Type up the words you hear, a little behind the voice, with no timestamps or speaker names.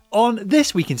On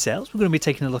This Week in Sales, we're going to be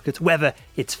taking a look at whether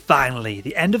it's finally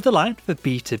the end of the line for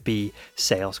B2B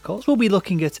sales calls. We'll be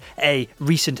looking at a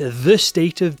recent The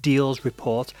State of Deals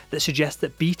report that suggests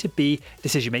that B2B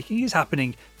decision making is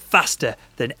happening faster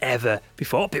than ever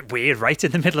before. A bit weird, right,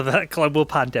 in the middle of a global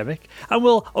pandemic. And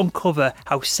we'll uncover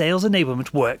how sales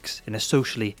enablement works in a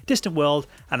socially distant world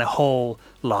and a whole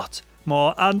lot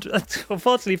more. And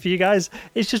unfortunately for you guys,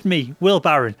 it's just me, Will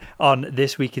Barron, on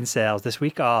This Week in Sales. This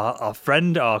week, our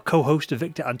friend, our co-host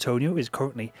Victor Antonio is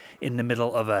currently in the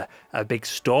middle of a big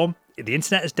storm. The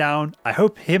internet is down. I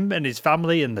hope him and his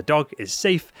family and the dog is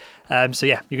safe. So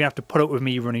yeah, you're going to have to put up with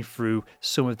me running through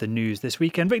some of the news this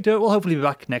weekend. Victor will hopefully be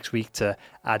back next week to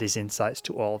add his insights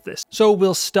to all of this. So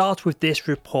we'll start with this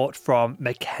report from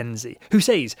McKinsey, who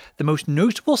says the most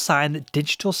notable sign that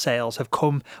digital sales have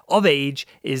come of age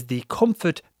is the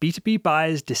comfort B2B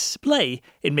buyers display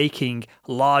in making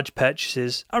large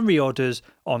purchases and reorders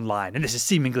online. And this is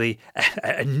seemingly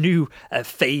a new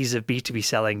phase of B2B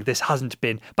selling. This hasn't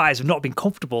been, buyers have not been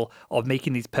comfortable of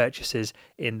making these purchases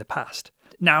in the past.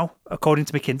 Now, according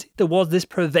to McKinsey, there was this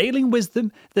prevailing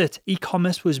wisdom that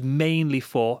e-commerce was mainly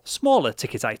for smaller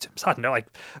ticket items. I don't know,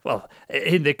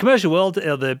 in the commercial world,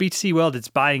 or the B2C world, it's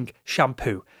buying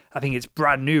shampoo. I think it's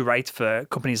brand new, right, for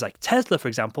companies like Tesla, for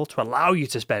example, to allow you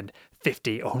to spend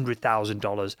 $50,000 or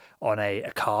 $100,000 on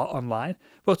a car online.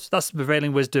 But that's the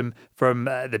prevailing wisdom from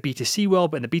the B2C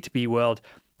world, but in the B2B world,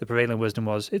 the prevailing wisdom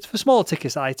was it's for small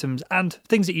ticket items and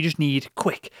things that you just need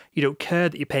quick. You don't care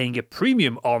that you're paying a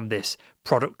premium on this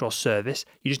product or service.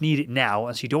 You just need it now,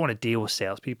 and so you don't want to deal with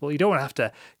salespeople. You don't want to have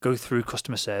to go through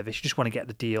customer service. You just want to get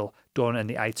the deal done and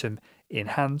the item in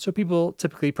hand. So people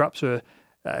typically perhaps are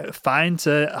fine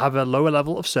to have a lower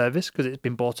level of service because it's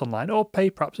been bought online, or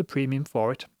pay perhaps a premium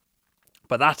for it.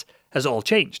 But that has all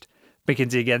changed.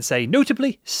 McKinsey again say,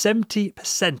 notably,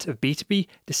 70% of B2B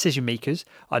decision makers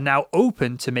are now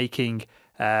open to making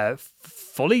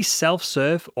fully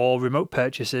self-serve or remote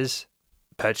purchases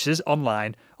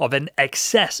online of an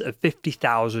excess of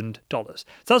 $50,000. So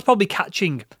that's probably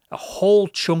catching a whole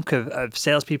chunk of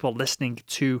salespeople listening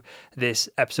to this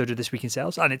episode of This Week in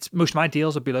Sales. And it's most of my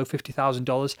deals are below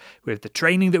 $50,000 with the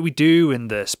training that we do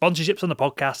and the sponsorships on the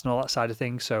podcast and all that side of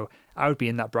things. So I would be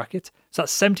in that bracket. So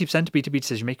that's 70% of B2B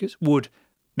decision makers would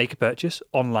make a purchase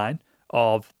online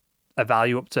of a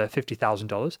value up to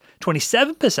 $50,000.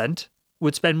 27%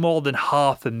 would spend more than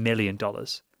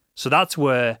 $500,000. So that's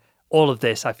where all of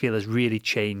this, I feel, has really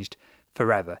changed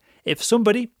forever. If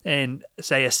somebody in,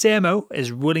 say, a CMO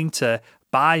is willing to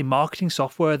buy marketing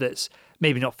software that's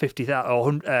maybe not $50,000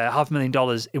 or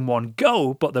 $500,000 in one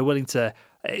go, but they're willing to,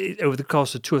 over the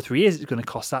course of 2 or 3 years, it's going to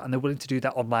cost that, and they're willing to do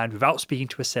that online without speaking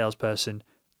to a salesperson,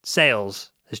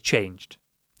 sales has changed.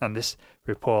 And this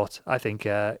report, I think,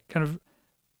 kind of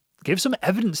gives some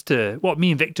evidence to what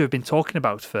me and Victor have been talking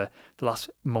about for the last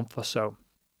month or so.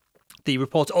 The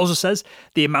report also says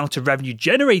the amount of revenue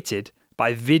generated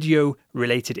by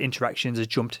video-related interactions has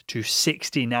jumped to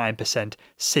 69%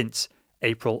 since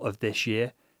April of this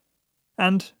year.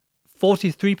 And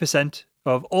 43%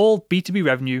 of all B2B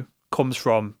revenue comes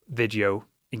from video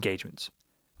engagements.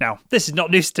 Now, this is not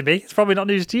news to me. It's probably not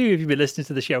news to you if you've been listening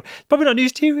to the show. It's probably not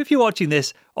news to you if you're watching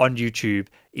this on YouTube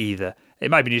either. It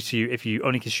might be news to you if you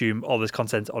only consume all this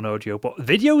content on audio, but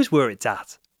video is where it's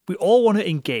at. We all want to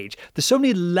engage. There's so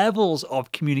many levels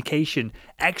of communication,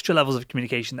 extra levels of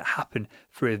communication that happen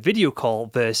through a video call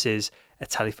versus a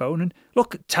telephone. And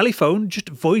look, telephone, just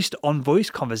voiced on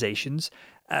voice conversations,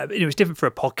 it's different for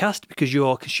a podcast because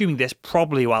you're consuming this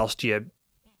probably whilst you're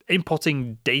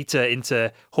inputting data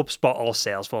into HubSpot or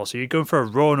Salesforce. So you're going for a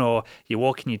run or you're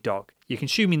walking your dog. You're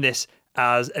consuming this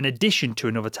as an addition to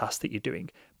another task that you're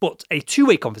doing. But a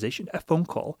two-way conversation, a phone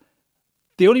call,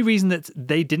 the only reason that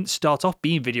they didn't start off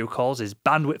being video calls is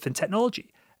bandwidth and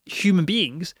technology. Human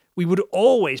beings, we would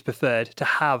always preferred to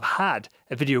have had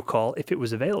a video call if it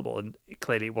was available. And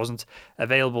clearly it wasn't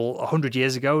available 100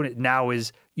 years ago, and it now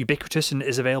is ubiquitous and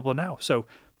is available now. So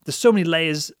there's so many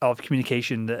layers of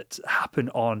communication that happen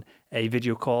on a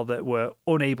video call that we're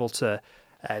unable to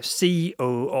see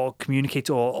or communicate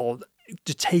or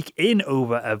to take in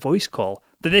over a voice call.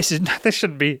 That this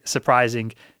shouldn't be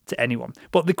surprising to anyone.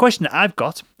 But the question that I've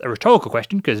got, a rhetorical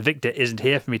question, because Victor isn't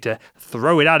here for me to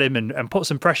throw it at him and put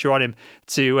some pressure on him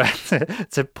to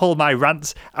to pull my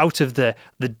rants out of the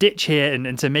ditch here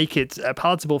and to make it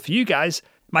palatable for you guys.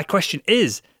 My question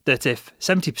is that if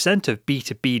 70% of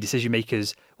B2B decision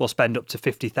makers will spend up to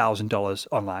 $50,000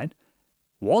 online,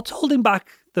 what's holding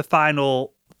back the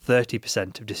final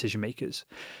 30% of decision makers?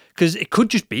 Because it could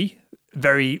just be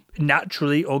very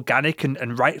naturally organic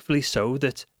and rightfully so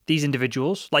that these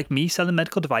individuals, like me selling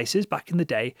medical devices back in the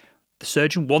day, the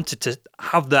surgeon wanted to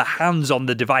have their hands on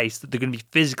the device that they're going to be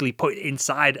physically put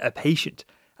inside a patient.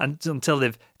 And until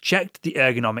they've checked the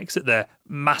ergonomics at their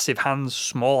massive hands,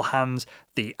 small hands,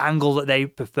 the angle that they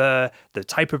prefer, the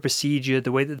type of procedure,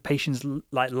 the way that the patient's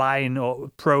like lying or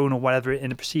prone or whatever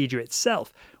in the procedure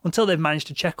itself, until they've managed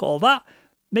to check all that,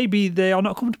 maybe they are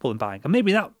not comfortable in buying. And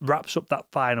maybe that wraps up that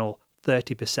final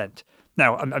 30%.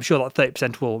 Now, I'm sure that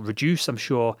 30% will reduce. I'm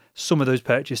sure some of those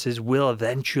purchases will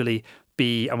eventually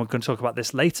be, and we're going to talk about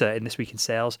this later in This Week in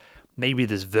Sales, maybe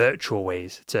there's virtual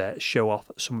ways to show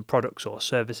off some products or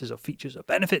services or features or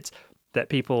benefits that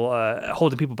people are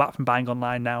holding people back from buying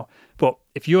online now. But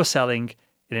if you're selling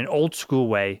in an old school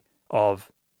way of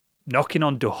knocking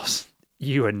on doors,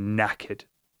 you are knackered.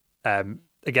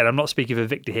 Again, I'm not speaking for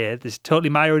Victor here. This is totally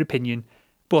my own opinion,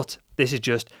 but this is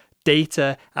just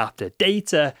data after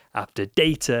data after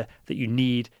data that you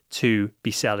need to be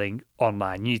selling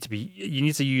online. You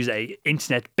need to use a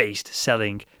internet-based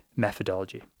selling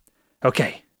methodology.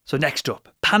 Okay, so next up,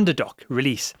 PandaDoc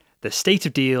release the State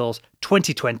of Deals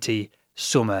 2020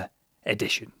 Summer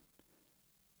Edition.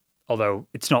 Although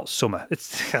it's not summer.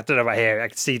 I don't know about here. I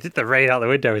can see the rain out the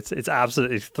window. It's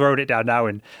absolutely thrown it down now.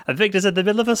 And Victor's in the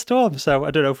middle of a storm. So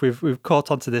I don't know if we've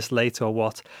caught onto this late or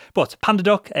what. But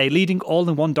PandaDoc, a leading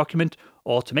all-in-one document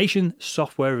automation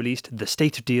software, released the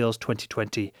State of Deals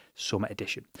 2020 Summer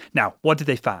Edition. Now, what did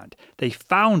they find? They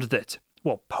found that,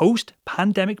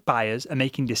 post-pandemic buyers are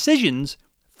making decisions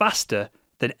faster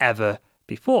than ever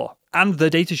before. And the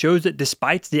data shows that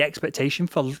despite the expectation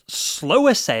for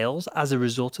slower sales as a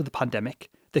result of the pandemic,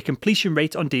 the completion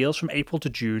rate on deals from April to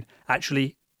June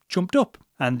actually jumped up.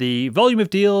 And the volume of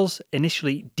deals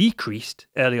initially decreased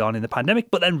early on in the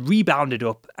pandemic, but then rebounded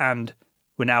up, and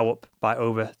we're now up by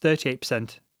over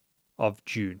 38% of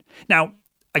June. Now,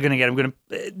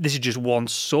 this is just one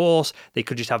source. They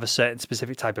could just have a certain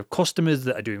specific type of customers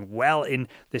that are doing well in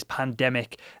this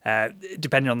pandemic.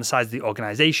 Depending on the size of the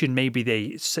organization, maybe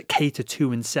they cater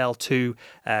to and sell to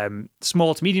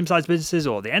small to medium-sized businesses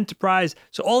or the enterprise.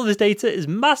 So all of this data is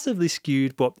massively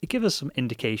skewed, but it gives us some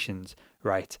indications,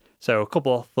 right? So a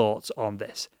couple of thoughts on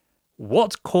this.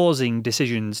 What's causing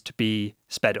decisions to be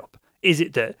sped up? Is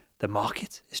it that the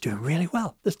market is doing really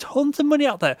well? There's tons of money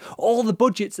out there. All the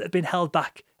budgets that have been held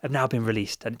back have now been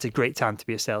released, and it's a great time to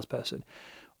be a salesperson.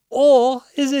 Or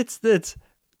is it that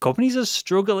companies are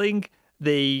struggling?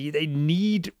 They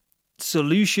need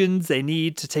solutions. They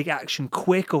need to take action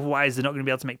quick. Otherwise, they're not going to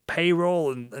be able to make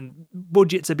payroll, and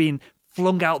budgets are being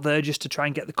flung out there just to try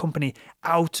and get the company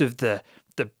out of the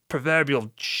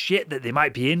proverbial shit that they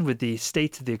might be in with the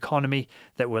state of the economy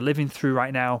that we're living through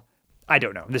right now. I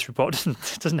don't know. This report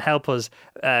doesn't help us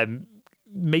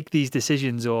make these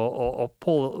decisions or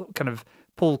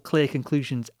pull clear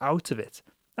conclusions out of it.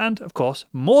 And of course,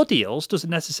 more deals doesn't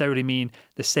necessarily mean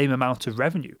the same amount of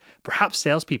revenue. Perhaps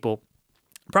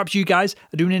you guys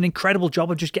are doing an incredible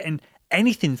job of just getting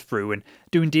anything through and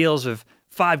doing deals of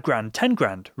 $5,000,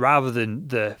 $10,000 rather than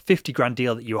the $50,000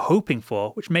 deal that you were hoping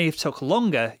for, which may have took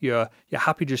longer. You're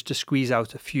happy just to squeeze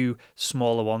out a few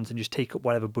smaller ones and just take up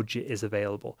whatever budget is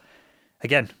available.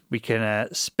 Again, we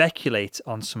can speculate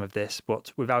on some of this,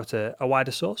 but without a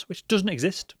wider source, which doesn't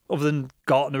exist other than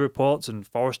Gartner reports and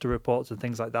Forrester reports and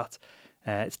things like that.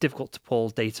 It's difficult to pull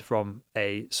data from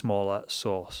a smaller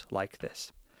source like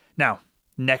this. Now,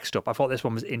 next up, I thought this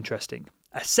one was interesting.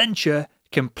 Accenture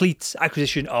completes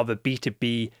acquisition of a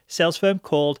B2B sales firm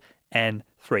called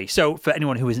N3. So for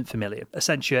anyone who isn't familiar,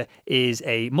 Accenture is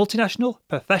a multinational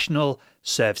professional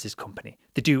services company.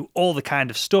 They do all the kind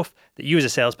of stuff that you as a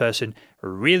salesperson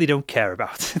really don't care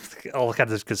about. All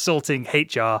kinds of consulting,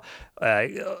 HR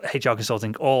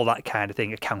consulting, all that kind of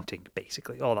thing, accounting,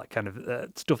 basically, all that kind of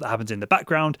stuff that happens in the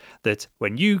background that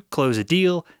when you close a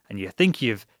deal and you think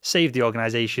you've saved the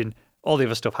organization, all the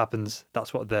other stuff happens.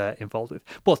 That's what they're involved with.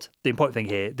 But the important thing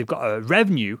here, they've got a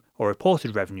revenue or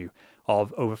reported revenue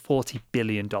of over $40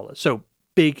 billion. So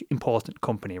big, important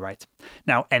company, right?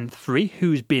 Now, N3,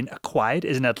 who's been acquired,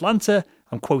 is an Atlanta,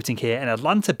 I'm quoting here, an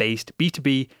Atlanta-based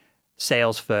B2B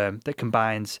sales firm that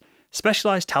combines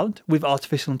specialized talent with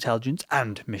artificial intelligence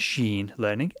and machine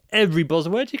learning. Every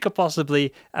buzzword you could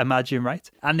possibly imagine, right?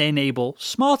 And they enable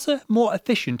smarter, more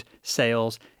efficient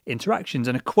sales interactions.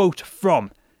 And a quote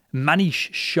from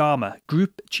Manish Sharma,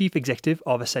 Group Chief Executive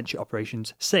of Accenture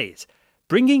Operations, says,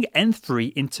 "Bringing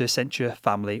N3 into Accenture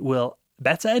family will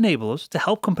better enable us to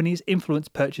help companies influence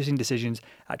purchasing decisions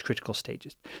at critical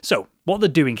stages." So what they're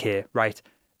doing here, right,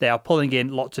 they are pulling in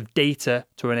lots of data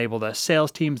to enable their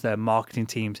sales teams, their marketing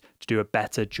teams to do a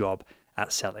better job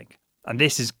at selling. And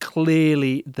this is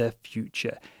clearly the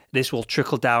future. This will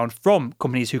trickle down from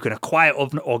companies who can acquire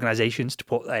other organizations to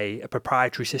put a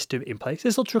proprietary system in place.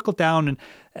 This will trickle down, and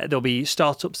there'll be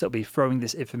startups that'll be throwing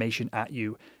this information at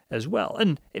you as well.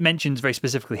 And it mentions very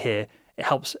specifically here, it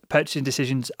helps purchasing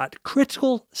decisions at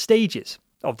critical stages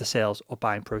of the sales or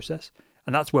buying process.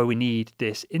 And that's where we need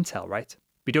this intel, right?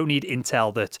 We don't need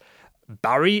intel that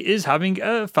Barry is having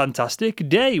a fantastic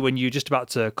day when you're just about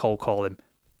to cold call him.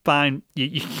 Fine,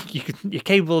 you're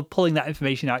capable of pulling that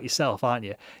information out yourself, aren't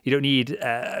you? You don't need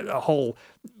a whole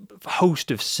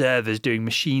host of servers doing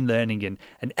machine learning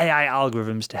and AI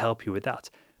algorithms to help you with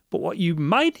that. But what you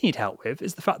might need help with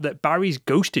is the fact that Barry's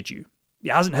ghosted you.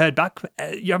 You haven't heard back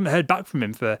from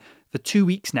him for 2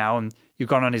 weeks now, and you've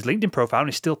gone on his LinkedIn profile and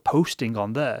he's still posting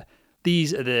on there.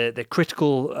 These are the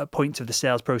critical points of the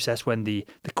sales process when the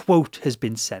quote has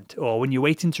been sent or when you're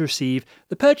waiting to receive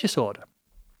the purchase order.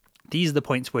 These are the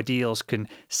points where deals can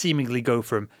seemingly go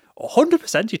from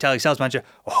 100%, you tell your sales manager,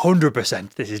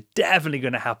 100%, this is definitely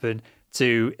going to happen,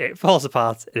 to it falls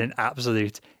apart in an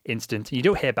absolute instant. And you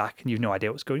don't hear back and you've no idea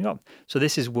what's going on. So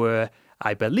this is where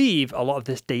I believe a lot of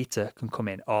this data can come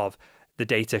in. Of the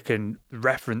data can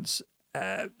reference,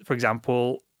 for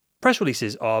example, press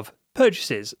releases of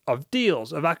purchases, of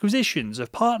deals, of acquisitions,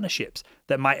 of partnerships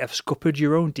that might have scuppered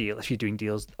your own deal if you're doing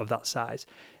deals of that size.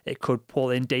 It could pull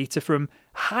in data from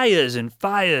hires and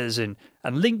fires and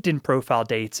LinkedIn profile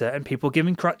data and people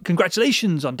giving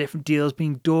congratulations on different deals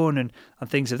being done and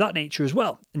things of that nature as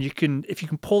well. And if you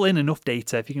can pull in enough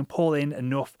data, if you can pull in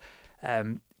enough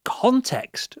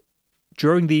context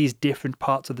during these different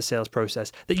parts of the sales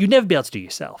process that you'd never be able to do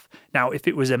yourself. Now, if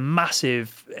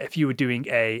you were doing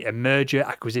a merger,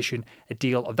 acquisition, a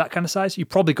deal of that kind of size, you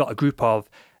probably got a group of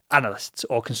analysts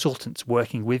or consultants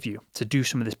working with you to do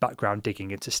some of this background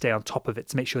digging and to stay on top of it,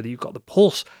 to make sure that you've got the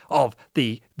pulse of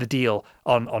the deal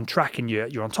on track and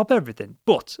you're on top of everything.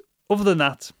 But other than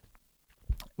that,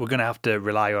 we're going to have to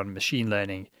rely on machine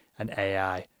learning and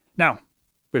AI. Now,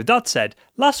 with that said,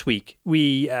 last week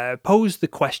we posed the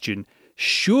question,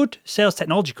 should sales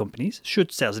technology companies,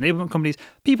 should sales enablement companies,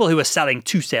 people who are selling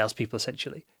to salespeople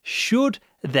essentially, should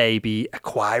they be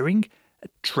acquiring,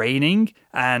 training,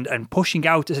 and pushing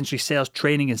out essentially sales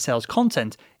training and sales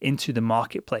content into the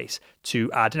marketplace to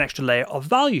add an extra layer of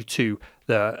value to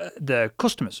the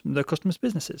customers'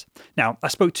 businesses? Now, I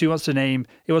spoke to, what's her name?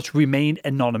 It was to remain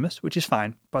anonymous, which is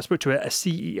fine. But I spoke to a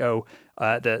CEO,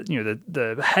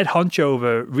 the head honcho of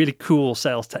a really cool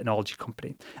sales technology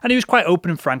company, and he was quite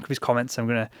open and frank with his comments.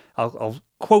 I'll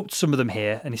quote some of them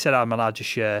here, and he said I'm allowed to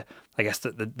share, I guess,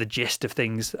 the gist of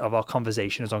things of our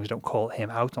conversation as long as I don't call him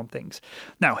out on things.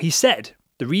 Now, he said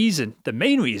the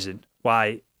main reason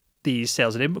why these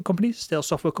sales enablement companies, sales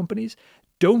software companies,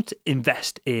 don't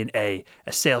invest in a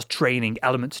sales training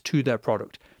element to their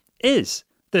product is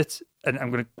that, and I'm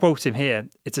going to quote him here,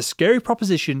 it's a scary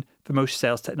proposition for most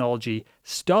sales technology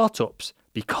startups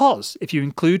because if you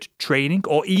include training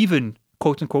or even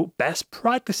quote unquote best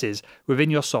practices within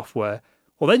your software,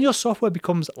 well, then your software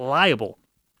becomes liable.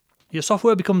 Your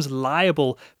software becomes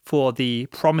liable for the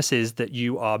promises that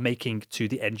you are making to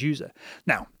the end user.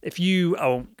 Now, if you, I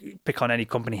won't pick on any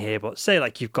company here, but say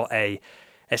like you've got a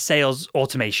sales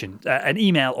automation, an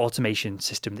email automation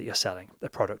system that you're selling, a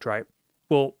product, right?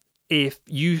 Well, if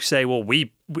you say, well,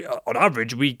 we on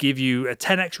average, we give you a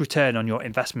 10x return on your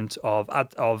investment of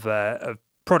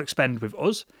product spend with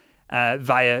us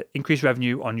via increased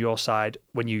revenue on your side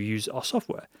when you use our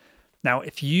software. Now,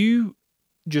 if you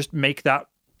just make that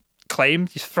claim,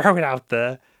 you throw it out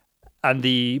there, and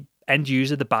the end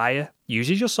user, the buyer,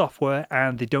 uses your software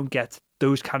and they don't get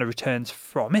those kind of returns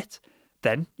from it,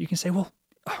 then you can say, well,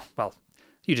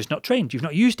 you're just not trained. You've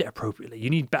not used it appropriately. You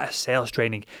need better sales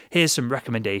training. Here's some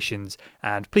recommendations,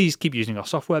 and please keep using our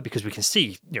software because we can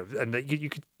see, and you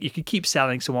could keep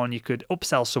selling someone. You could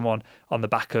upsell someone on the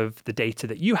back of the data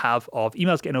that you have of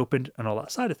emails getting opened and all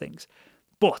that side of things.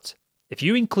 But if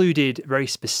you included very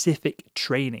specific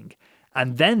training,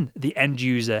 and then the end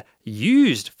user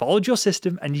followed your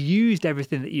system and used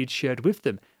everything that you'd shared with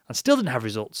them and still didn't have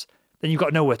results, then you've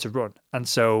got nowhere to run. And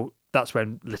so that's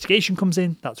when litigation comes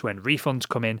in, that's when refunds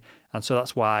come in. And so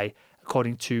that's why,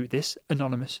 according to this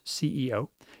anonymous CEO,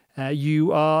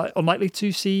 you are unlikely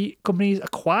to see companies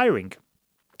acquiring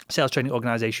sales training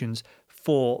organizations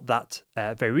for that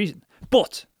very reason.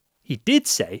 But he did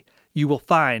say you will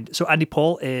find, so Andy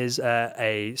Paul is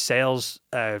a sales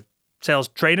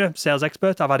trainer, sales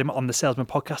expert. I've had him on the Salesman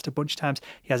podcast a bunch of times.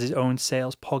 He has his own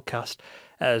sales podcast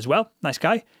as well. Nice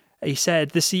guy. He said,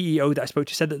 the CEO that I spoke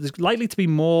to said that there's likely to be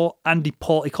more Andy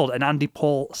Paul, he called it an Andy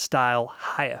Paul style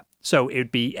hire. So it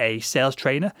would be a sales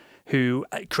trainer who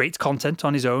creates content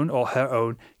on his own or her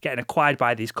own, getting acquired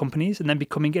by these companies and then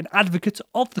becoming an advocate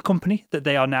of the company that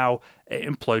they are now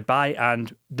employed by,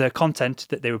 and the content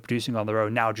that they were producing on their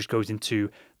own now just goes into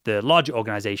the larger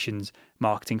organization's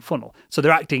marketing funnel. So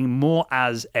they're acting more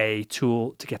as a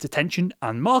tool to get attention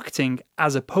and marketing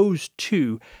as opposed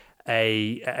to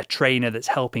a trainer that's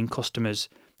helping customers.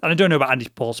 And I don't know about Andy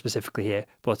Paul specifically here,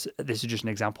 but this is just an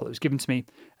example that was given to me.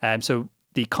 So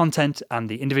the content and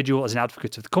the individual as an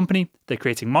advocate of the company, they're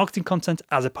creating marketing content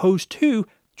as opposed to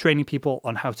training people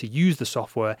on how to use the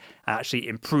software and actually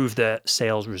improve their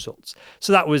sales results.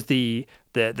 So that was the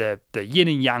yin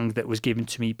and yang that was given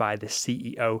to me by the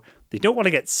CEO. They don't want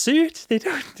to get sued. They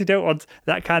don't want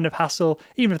that kind of hassle.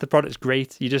 Even if the product's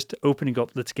great, you're just opening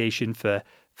up litigation for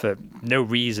no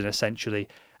reason, essentially.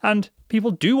 And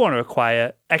people do want to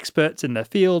acquire experts in their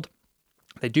field.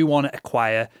 They do want to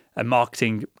acquire a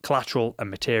marketing collateral and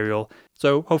material.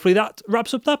 So hopefully that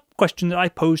wraps up that question that I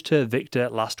posed to Victor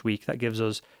last week. That gives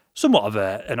us somewhat of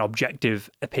an objective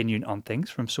opinion on things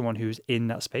from someone who's in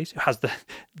that space, who has the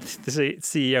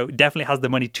CEO definitely has the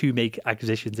money to make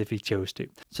acquisitions if he chose to.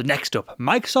 So next up,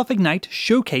 Microsoft Ignite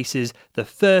showcases the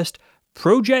first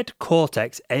Project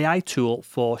Cortex AI tool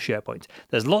for SharePoint.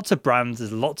 There's lots of brands,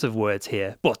 there's lots of words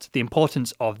here, but the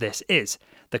importance of this is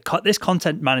this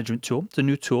content management tool, it's a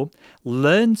new tool,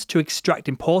 learns to extract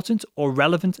important or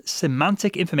relevant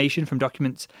semantic information from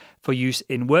documents for use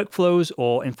in workflows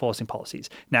or enforcing policies.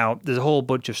 Now, there's a whole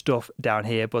bunch of stuff down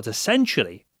here, but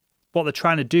essentially what they're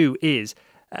trying to do is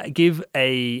give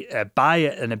a buyer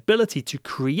an ability to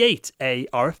create a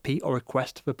RFP or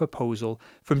request for proposal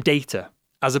from data,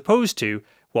 as opposed to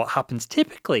what happens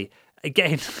typically.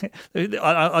 Again,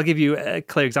 I'll give you a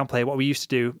clear example here. What we used to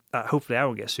do, hopefully I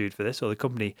won't get sued for this, or the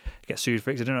company gets sued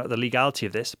for it, because I don't know the legality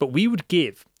of this, but we would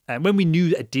give, when we knew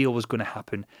that a deal was going to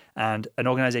happen and an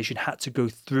organization had to go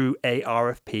through a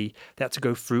RFP, they had to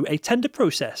go through a tender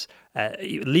process,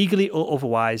 legally or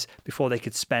otherwise, before they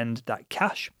could spend that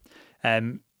cash.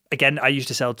 Again, I used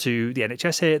to sell to the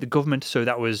NHS here, the government, so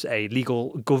that was a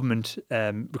legal government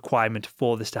requirement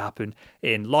for this to happen.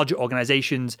 In larger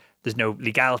organizations, there's no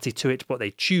legality to it, but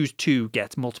they choose to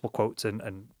get multiple quotes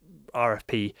and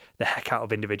RFP the heck out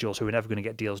of individuals who are never going to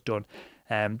get deals done,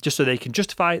 just so they can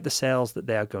justify the sales that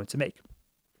they are going to make.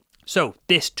 So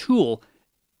this tool,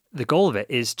 the goal of it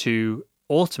is to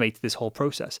automate this whole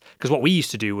process, because what we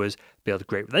used to do was build a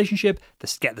great relationship,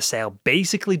 get the sale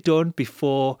basically done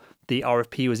before the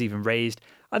RFP was even raised,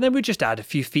 and then we'd just add a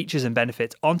few features and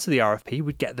benefits onto the RFP.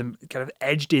 We'd get them kind of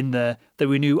edged in there that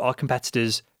we knew our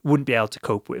competitors wouldn't be able to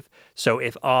cope with. So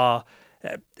if we're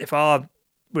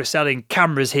selling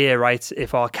cameras here, right?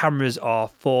 If our cameras are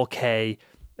 4K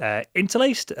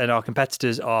interlaced and our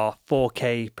competitors are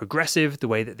 4K progressive, the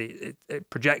way that it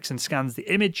projects and scans the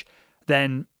image,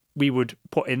 then we would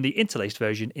put in the interlaced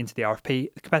version into the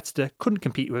RFP. The competitor couldn't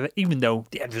compete with it, even though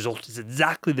the end result is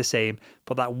exactly the same.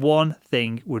 But that one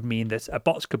thing would mean that a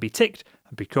box could be ticked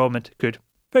and procurement could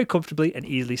very comfortably and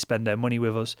easily spend their money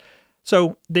with us.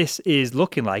 So this is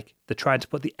looking like they're trying to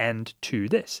put the end to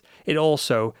this. It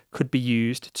also could be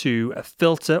used to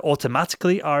filter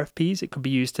automatically RFPs. It could be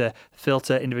used to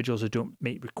filter individuals who don't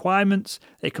meet requirements.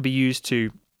 It could be used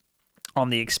to on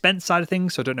the expense side of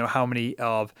things. So I don't know how many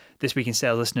of This Week in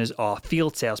Sales listeners are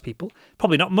field salespeople.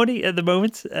 Probably not money at the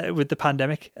moment with the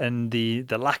pandemic and the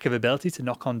lack of ability to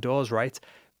knock on doors, right?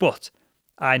 But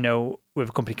I know with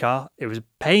a company car, it was a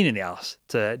pain in the ass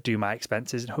to do my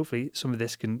expenses, and hopefully some of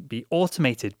this can be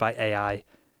automated by AI.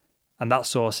 And that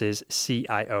source is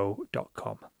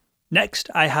CIO.com. Next,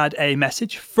 I had a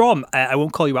message from, I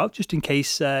won't call you out just in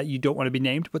case you don't want to be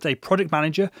named, but a product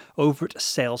manager over at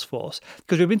Salesforce.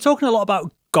 Because we've been talking a lot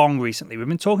about Gong recently. We've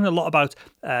been talking a lot about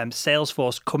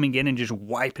Salesforce coming in and just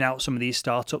wiping out some of these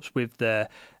startups with the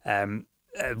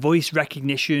voice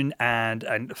recognition and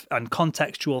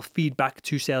contextual feedback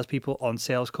to salespeople on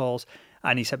sales calls.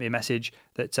 And he sent me a message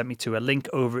that sent me to a link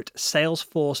over at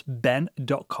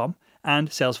salesforceben.com. And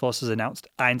Salesforce has announced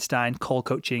Einstein call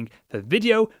coaching for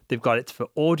video. They've got it for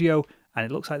audio, and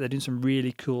it looks like they're doing some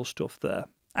really cool stuff there.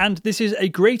 And this is a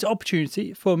great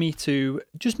opportunity for me to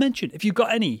just mention, if you've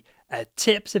got any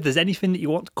tips, if there's anything that you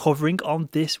want covering on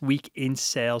This Week in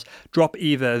Sales, drop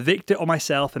either Victor or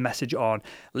myself a message on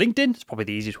LinkedIn. It's probably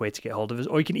the easiest way to get hold of us.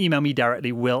 Or you can email me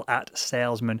directly,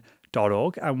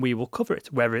 will@salesman.org, and we will cover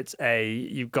it. Whether it's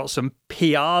you've got some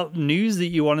PR news that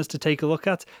you want us to take a look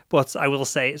at, but I will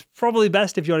say it's probably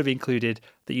best if you want to be included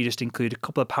that you just include a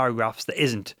couple of paragraphs that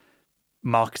isn't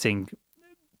marketing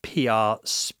PR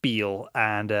spiel,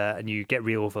 and you get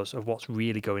real with us of what's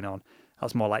really going on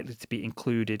that's more likely to be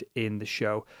included in the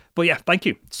show. But yeah, thank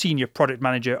you, Senior Product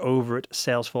Manager over at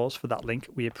Salesforce, for that link.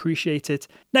 We appreciate it.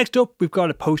 Next up, we've got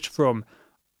a post from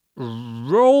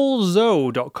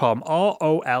rolzo.com,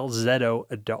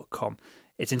 ROLZO.com.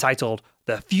 It's entitled,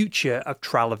 "The Future of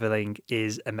Traveling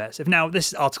is Immersive." Now,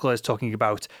 this article is talking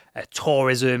about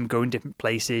tourism, going different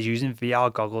places, using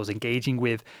VR goggles, engaging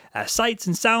with sights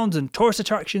and sounds and tourist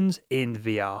attractions in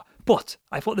VR. But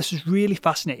I thought this was really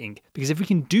fascinating because if we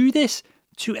can do this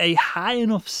to a high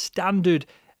enough standard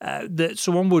that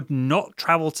someone would not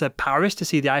travel to Paris to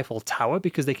see the Eiffel Tower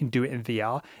because they can do it in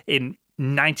VR in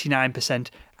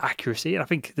 99% accuracy. And I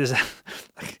think there's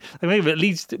maybe at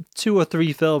least 2 or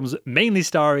 3 films, mainly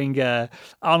starring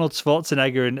Arnold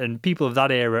Schwarzenegger and people of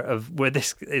that era, of where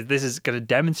this is going to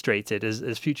demonstrate it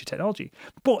as future technology.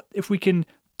 But if we can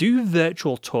do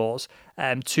virtual tours,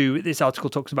 this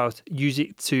article talks about use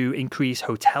it to increase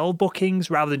hotel bookings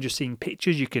rather than just seeing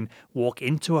pictures. You can walk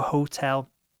into a hotel.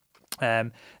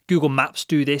 Google Maps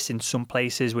do this in some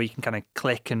places where you can kind of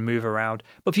click and move around.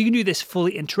 But if you can do this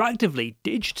fully interactively,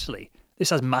 digitally, this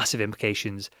has massive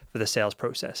implications for the sales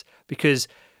process because,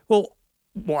 well,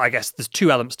 I guess there's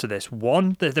 2 elements to this.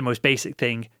 One, the most basic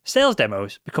thing, sales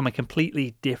demos become a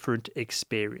completely different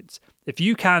experience. If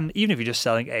you can, even if you're just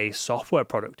selling a software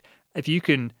product, if you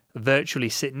can virtually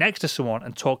sit next to someone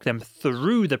and talk them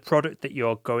through the product that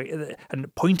you're going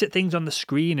and point at things on the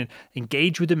screen and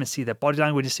engage with them and see their body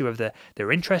language and see whether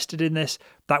they're interested in this,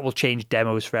 that will change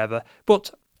demos forever.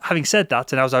 But having said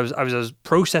that, and as I was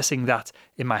processing that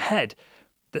in my head,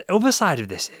 the other side of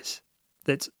this is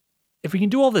that if we can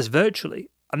do all this virtually,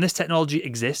 and this technology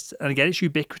exists, and again, it's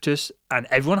ubiquitous, and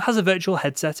everyone has a virtual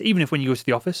headset, even if when you go to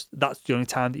the office, that's the only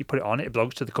time that you put it on. It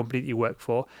belongs to the company that you work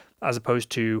for, as opposed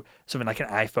to something like an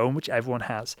iPhone, which everyone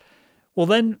has. Well,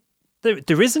 then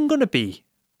there isn't going to be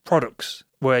products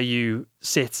where you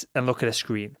sit and look at a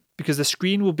screen, because the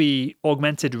screen will be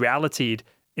augmented reality'd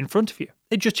in front of you.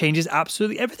 It just changes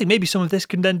absolutely everything. Maybe some of this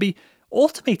can then be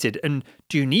automated. And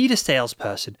do you need a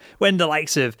salesperson? When the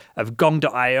likes of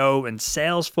Gong.io and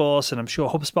Salesforce, and I'm sure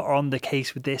HubSpot are on the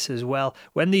case with this as well,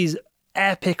 when these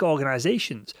epic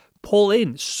organizations pull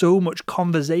in so much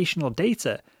conversational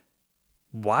data,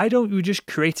 why don't you just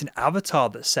create an avatar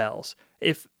that sells?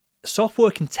 If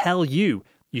software can tell you,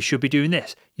 you should be doing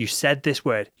this, you said this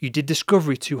word, you did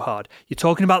discovery too hard, you're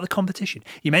talking about the competition,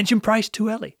 you mentioned price too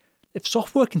early. If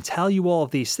software can tell you all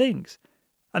of these things,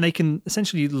 and they can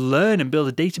essentially learn and build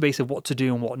a database of what to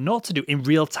do and what not to do in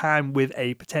real time with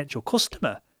a potential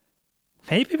customer,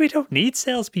 maybe we don't need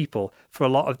salespeople for a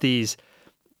lot of these,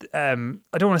 I don't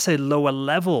want to say lower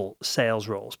level sales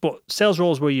roles, but sales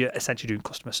roles where you're essentially doing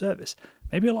customer service.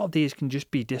 Maybe a lot of these can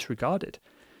just be disregarded.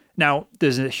 Now,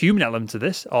 there's a human element to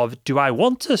this of, do I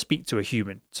want to speak to a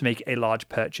human to make a large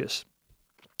purchase?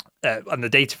 And the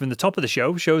data from the top of the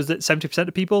show shows that 70%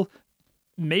 of people,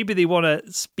 maybe they want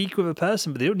to speak with a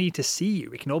person, but they don't need to see you.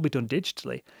 It can all be done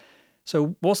digitally.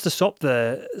 So what's to stop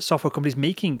the software companies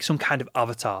making some kind of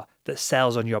avatar that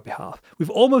sells on your behalf? We've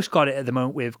almost got it at the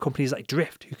moment with companies like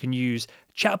Drift, who can use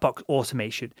chatbot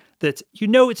automation that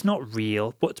it's not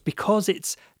real, but because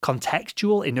it's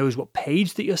contextual, it knows what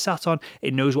page that you're sat on,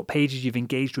 it knows what pages you've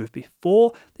engaged with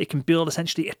before, it can build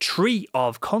essentially a tree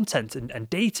of content and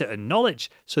data and knowledge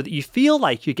so that you feel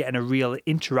like you're getting a real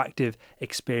interactive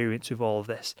experience with all of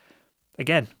this.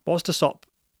 Again, what's to stop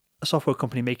a software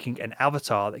company making an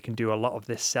avatar that can do a lot of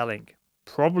this selling?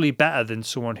 Probably better than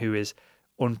someone who is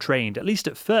untrained, at least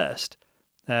at first.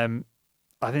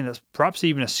 I think that's perhaps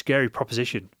even a scary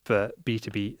proposition for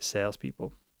B2B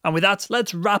salespeople. And with that,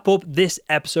 let's wrap up this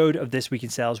episode of This Week in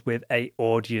Sales with a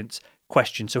audience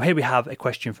question. So here we have a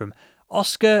question from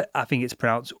Oscar. I think it's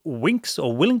pronounced Winks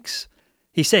or Willinks.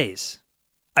 He says,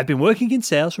 I've been working in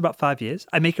sales for about 5 years.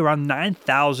 I make around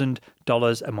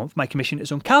 $9,000 a month. My commission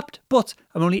is uncapped, but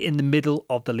I'm only in the middle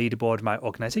of the leaderboard of my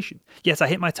organization. Yes, I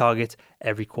hit my target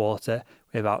every quarter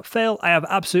without fail. I have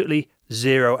absolutely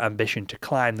zero ambition to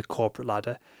climb the corporate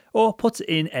ladder or put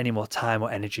in any more time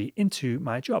or energy into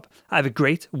my job. I have a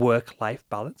great work-life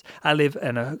balance. I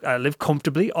live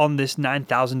comfortably on this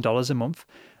 $9,000 a month.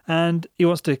 And he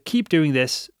wants to keep doing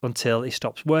this until he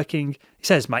stops working. He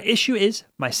says, my issue is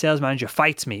my sales manager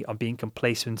fights me on being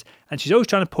complacent and she's always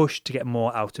trying to push to get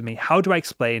more out of me. How do I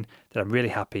explain that I'm really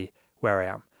happy where I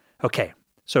am? Okay,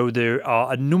 so there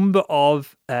are a number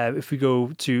of, if we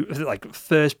go to like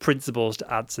first principles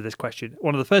to answer this question.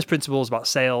 One of the first principles about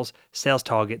sales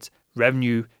targets,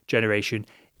 revenue generation,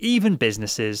 even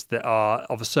businesses that are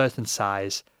of a certain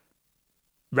size,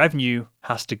 revenue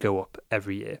has to go up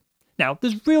every year. Now,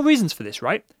 there's real reasons for this,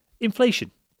 right?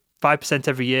 Inflation, 5%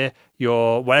 every year.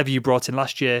 Whatever you brought in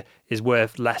last year is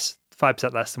worth less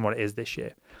 5% less than what it is this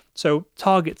year. So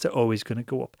targets are always going to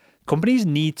go up. Companies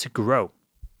need to grow.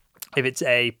 If it's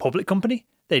a public company,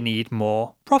 they need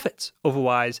more profits.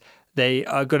 Otherwise, they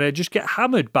are going to just get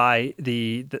hammered by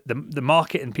the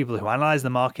market and people who analyze the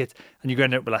market, and you're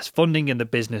going to end up with less funding and the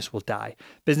business will die.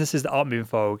 Businesses that aren't moving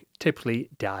forward typically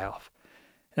die off.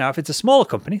 Now, if it's a smaller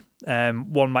company,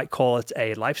 one might call it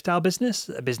a lifestyle business,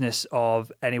 a business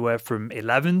of anywhere from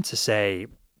 11 to, say,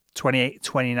 28,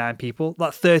 29 people,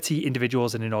 like 30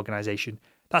 individuals in an organization.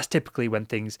 That's typically when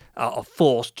things are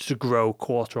forced to grow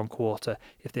quarter on quarter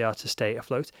if they are to stay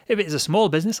afloat. If it is a small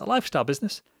business, a lifestyle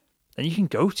business, then you can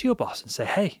go to your boss and say,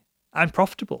 hey, I'm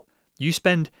profitable. You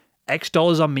spend X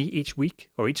dollars on me each week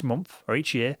or each month or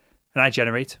each year, and I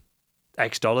generate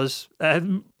X dollars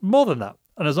more than that.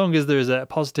 And as long as there is a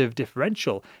positive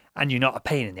differential and you're not a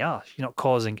pain in the arse, you're not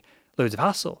causing loads of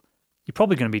hassle, you're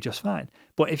probably going to be just fine.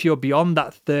 But if you're beyond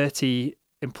that 30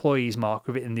 employees mark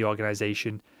within the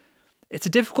organization, it's a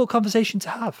difficult conversation to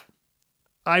have.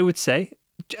 I would say,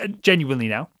 genuinely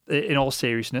now, in all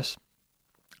seriousness,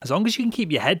 as long as you can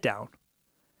keep your head down,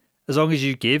 as long as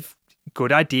you give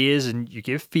good ideas and you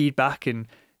give feedback and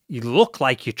you look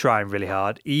like you're trying really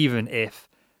hard, even if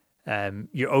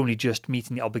you're only just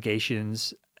meeting the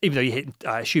obligations, even though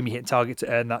I assume you're hitting target to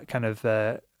earn that kind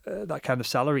of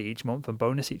salary each month and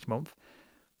bonus each month,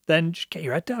 then just get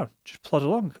your head down, just plod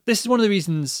along. This is one of the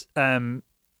reasons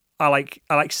I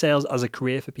like sales as a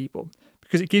career for people,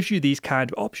 because it gives you these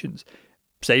kind of options.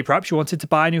 Say perhaps you wanted to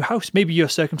buy a new house. Maybe your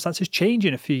circumstances change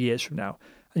in a few years from now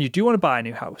and you do want to buy a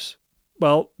new house.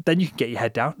 Well, then you can get your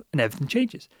head down and everything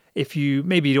changes. If you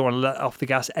don't want to let off the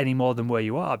gas any more than where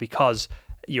you are because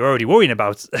you're already worrying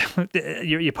about,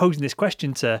 you're posing this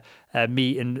question to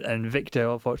me and Victor.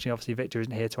 Unfortunately, obviously Victor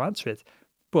isn't here to answer it.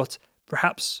 But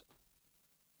perhaps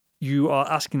you are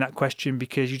asking that question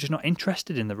because you're just not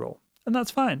interested in the role. And that's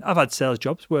fine. I've had sales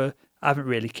jobs where I haven't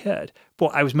really cared, but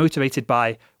I was motivated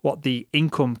by what the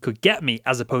income could get me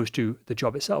as opposed to the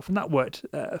job itself. And that worked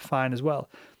fine as well.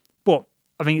 But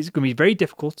I think it's going to be very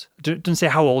difficult. It doesn't say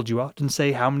how old you are. It doesn't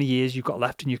say how many years you've got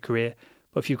left in your career.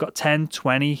 But if you've got 10,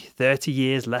 20, 30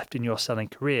 years left in your selling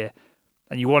career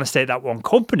and you want to stay at that one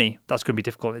company, that's going to be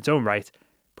difficult in its own right.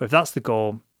 But if that's the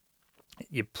goal,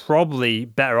 you're probably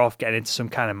better off getting into some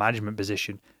kind of management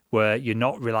position where you're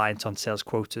not reliant on sales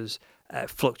quotas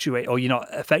fluctuate, or you're not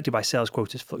affected by sales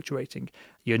quotas fluctuating.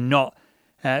 You're not,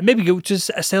 maybe go to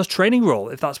a sales training role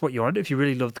if that's what you want. If you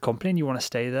really love the company and you want to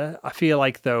stay there. I feel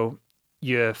like, though,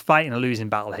 you're fighting a losing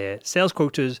battle here. Sales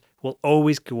quotas will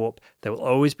always go up. They will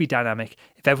always be dynamic.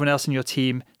 If everyone else in your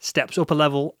team steps up a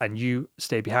level and you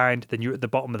stay behind, then you're at the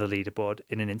bottom of the leaderboard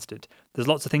in an instant. There's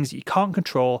lots of things that you can't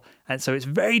control, and so it's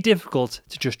very difficult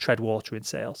to just tread water in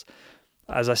sales.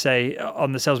 As I say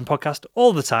on the Salesman podcast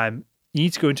all the time, you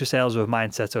need to go into sales with a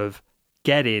mindset of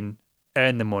get in,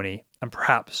 earn the money, and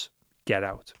perhaps get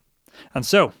out. And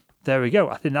so there we go.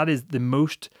 I think that is the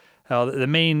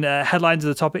main headlines of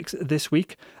the topics this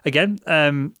week. Again,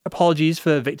 apologies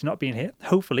for Victor not being here.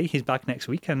 Hopefully he's back next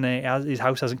week and his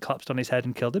house hasn't collapsed on his head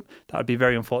and killed him. That would be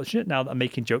very unfortunate now that I'm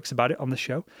making jokes about it on the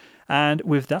show. And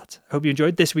with that, I hope you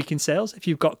enjoyed This Week in Sales. If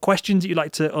you've got questions that you'd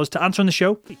like us to answer on the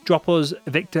show, drop us,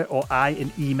 Victor or I,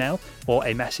 an email or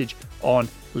a message on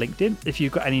LinkedIn. If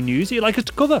you've got any news that you'd like us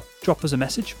to cover, drop us a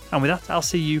message. And with that, I'll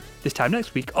see you this time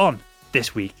next week on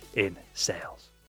This Week in Sales.